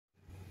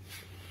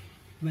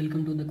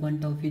Welcome to the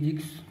Quanta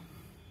physics.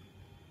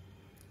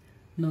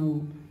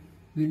 Now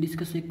we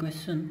discuss a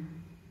question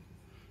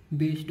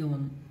based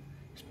on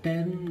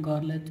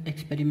Stern-Garlach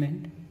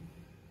experiment.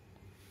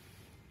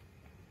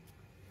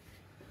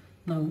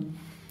 Now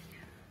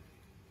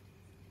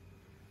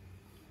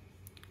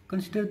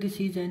consider this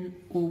is an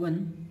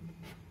oven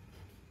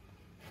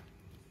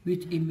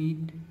which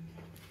emit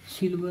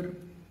silver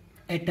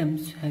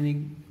atoms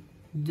having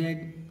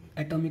Z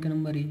atomic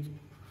number is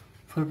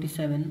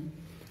 47.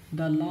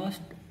 The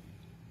last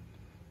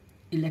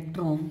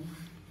electron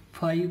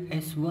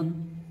 5s1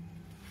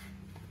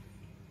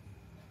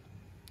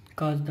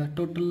 cause the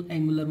total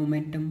angular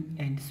momentum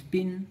and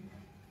spin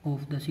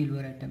of the silver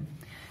atom.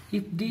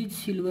 If these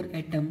silver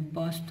atoms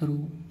pass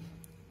through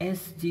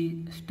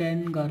SG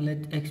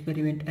Stern-Garlach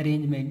experiment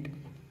arrangement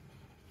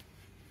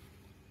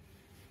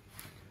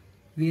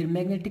where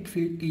magnetic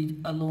field is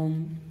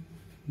along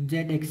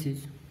z-axis,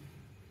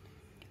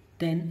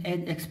 then as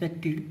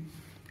expected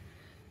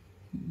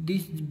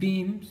these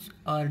beams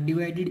are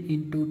divided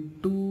into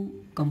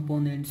two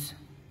components,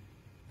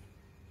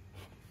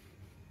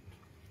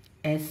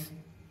 SZ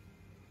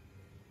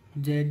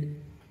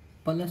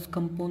plus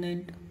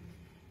component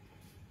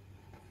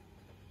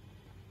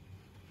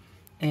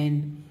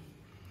and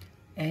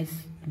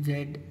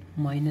SZ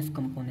minus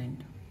component.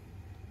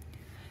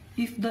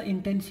 If the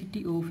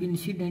intensity of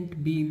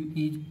incident beam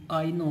is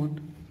I0,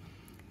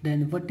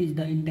 then what is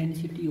the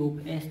intensity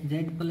of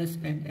SZ plus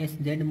and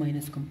SZ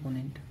minus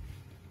component?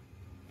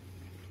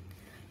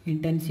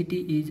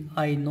 Intensity is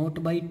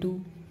I0 by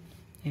 2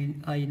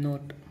 and I0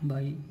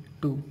 by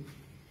 2.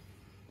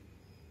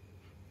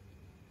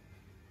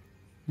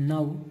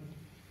 Now,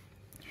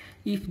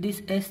 if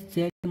this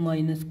SZ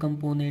minus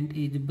component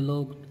is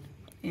blocked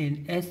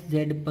and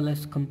SZ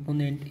plus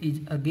component is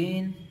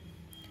again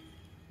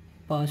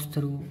passed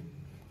through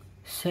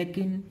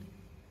second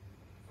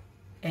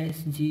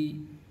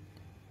SG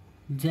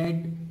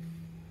Z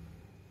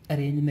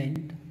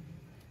arrangement,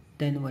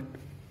 then what?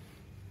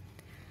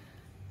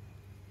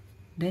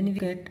 Then we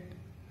get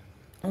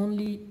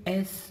only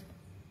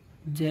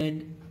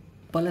SZ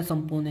plus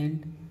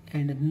component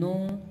and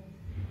no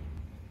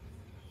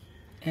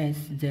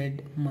SZ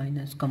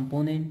minus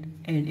component,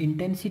 and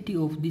intensity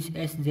of this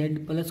SZ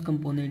plus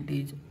component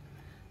is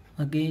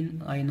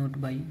again I0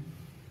 by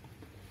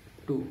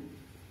 2.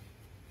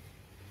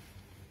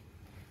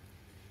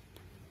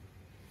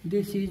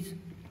 This is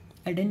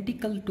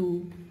identical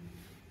to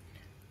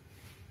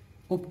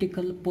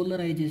optical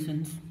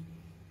polarizations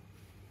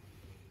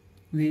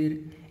where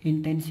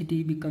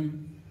intensity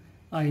become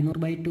I0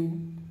 by 2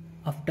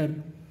 after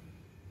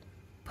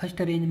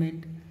first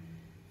arrangement,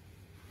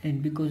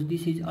 and because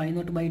this is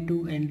I0 by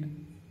 2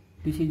 and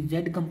this is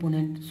Z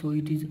component, so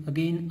it is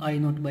again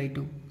I0 by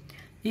 2.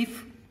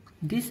 If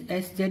this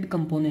SZ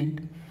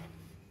component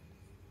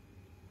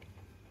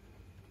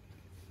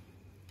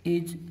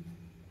is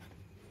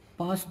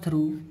passed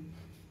through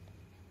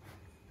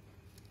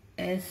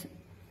SGX,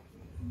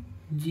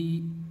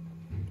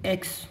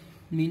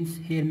 means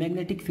here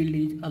magnetic field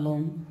is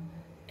along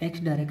X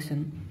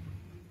direction,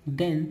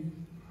 then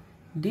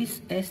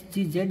this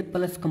SGZ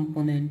plus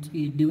component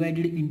is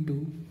divided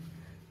into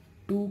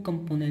two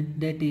components,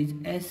 that is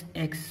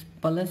SX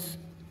plus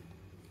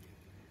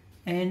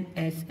and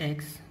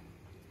SX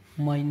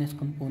minus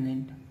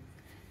component.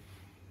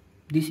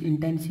 This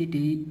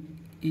intensity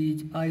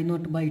is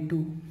I0 by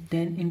 2.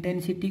 Then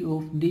intensity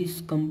of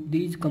these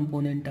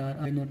components are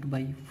I0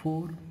 by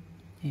 4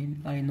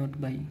 and I0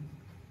 by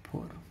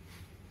 4.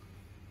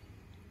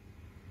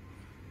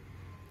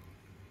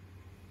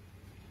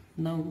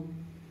 Now,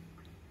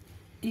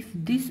 if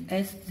this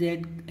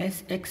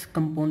SX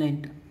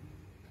component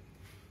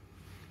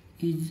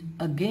is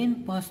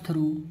again passed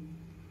through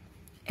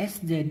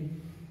SZ,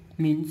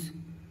 means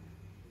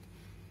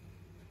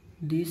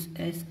this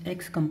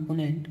SX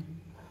component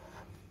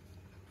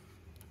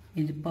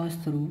is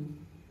passed through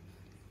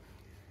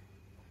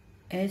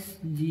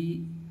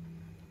SGZ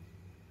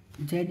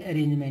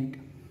arrangement.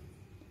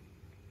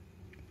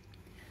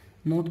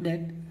 Note that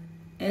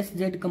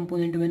SZ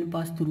component when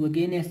passed through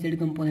again SZ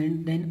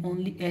component, then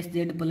only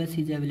SZ plus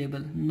is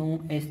available,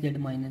 no SZ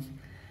minus.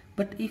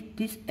 But if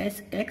this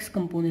SX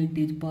component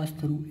is passed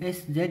through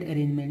SZ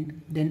arrangement,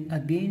 then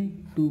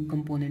again two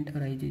component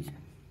arises,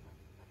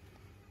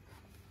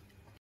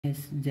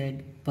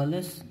 SZ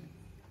plus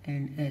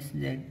and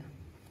SZ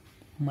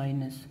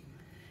minus.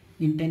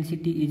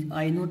 Intensity is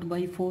I0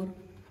 by 4,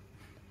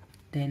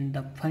 then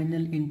the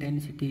final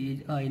intensity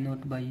is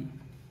I0 by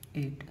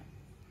 8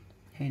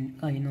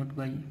 and I0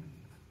 by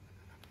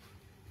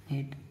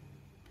 8.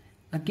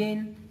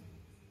 Again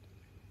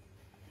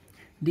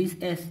this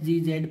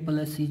SGZ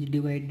plus is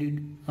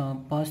divided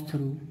passed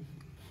through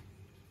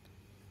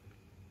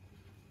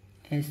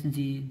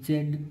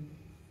SGZ,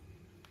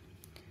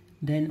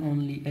 then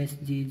only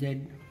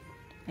SGZ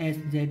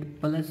SZ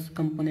plus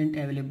component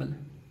available,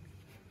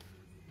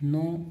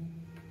 no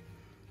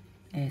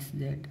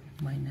SZ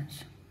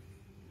minus.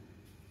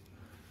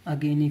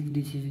 Again if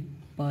this is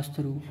passed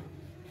through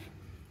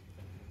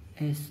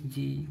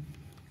SG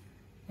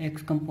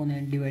x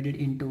component divided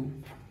into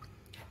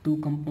 2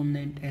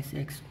 component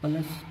sx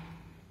plus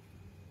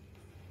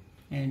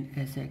and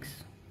sx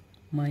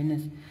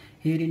minus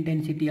here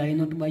intensity I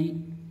naught by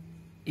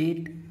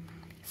 8,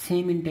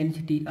 same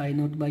intensity I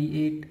naught by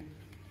 8,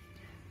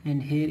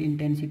 and here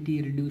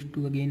intensity reduced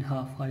to again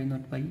half I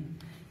naught by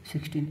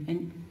 16,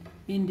 and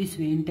in this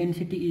way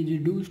intensity is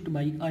reduced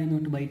by I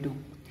naught by 2.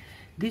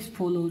 This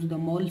follows the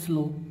Mole's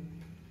law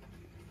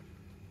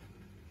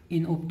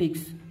in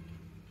optics,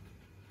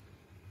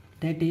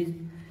 that is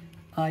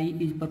I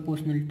is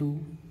proportional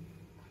to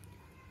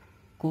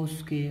cos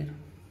square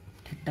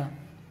theta.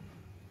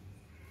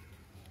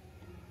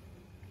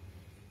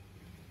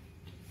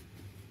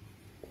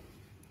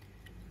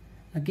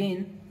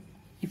 Again,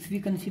 if we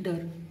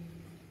consider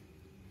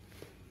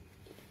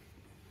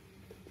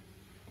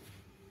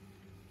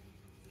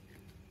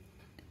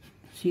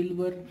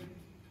silver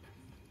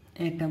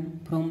atom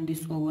from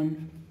this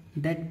oven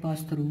that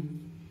pass through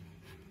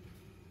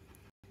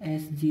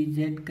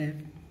SGZ cap,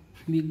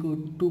 we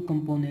got 2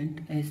 component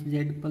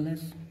SZ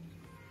plus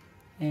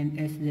and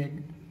SZ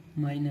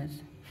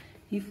minus.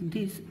 If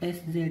this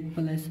SZ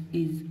plus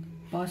is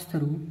passed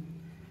through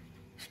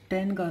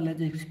Stan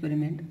garlach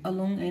experiment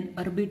along an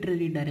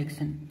arbitrary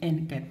direction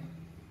n cap,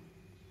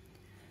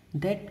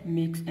 that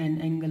makes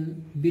an angle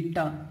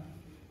beta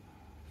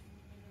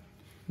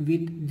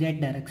with z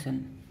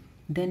direction,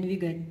 then we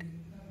get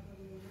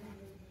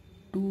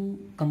 2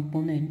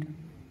 component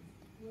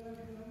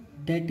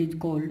that is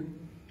called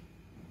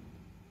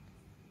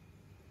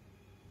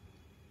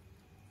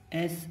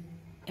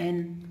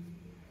Sn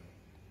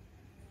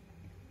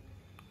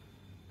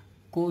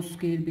cos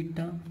square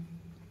beta,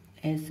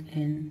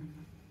 Sn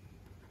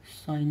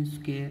sin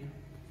square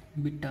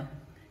beta,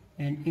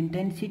 and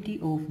intensity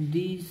of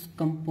these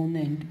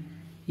component,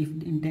 if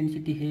the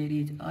intensity here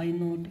is I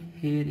naught,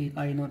 here is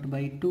I naught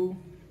by 2,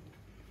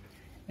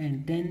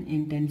 and then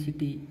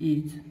intensity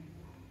is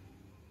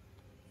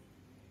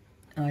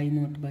I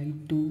naught by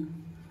 2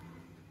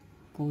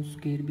 cos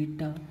square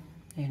beta,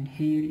 and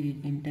here is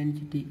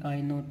intensity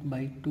I naught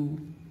by 2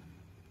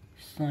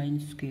 sin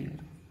square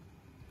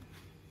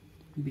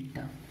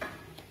beta.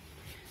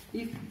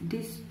 If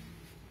this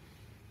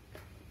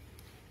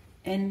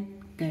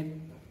n cap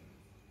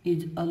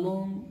is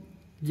along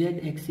z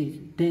axis,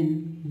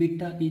 then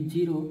beta is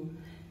 0,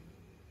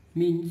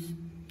 means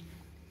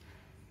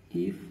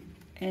if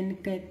n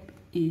cap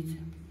is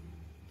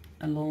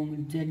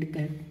along z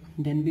cap,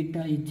 then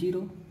beta is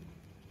 0,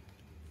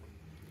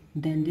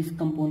 then this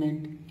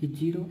component is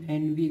 0,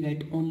 and we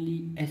get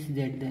only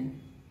sz then,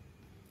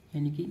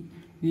 yani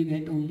we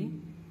get only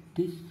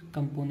this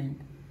component,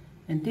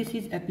 and this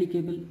is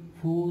applicable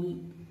for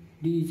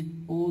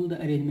all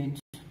the arrangements.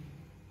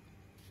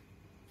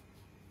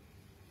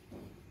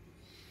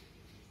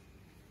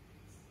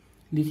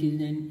 This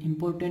is an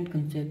important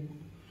concept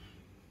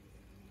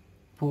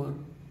for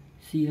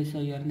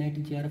CSIR NET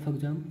JRF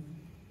exam.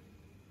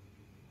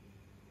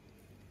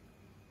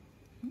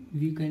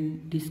 We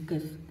can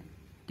discuss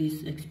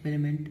this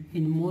experiment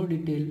in more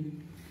detail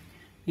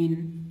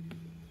in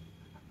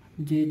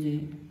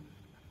JJ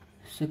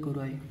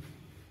Sakurai.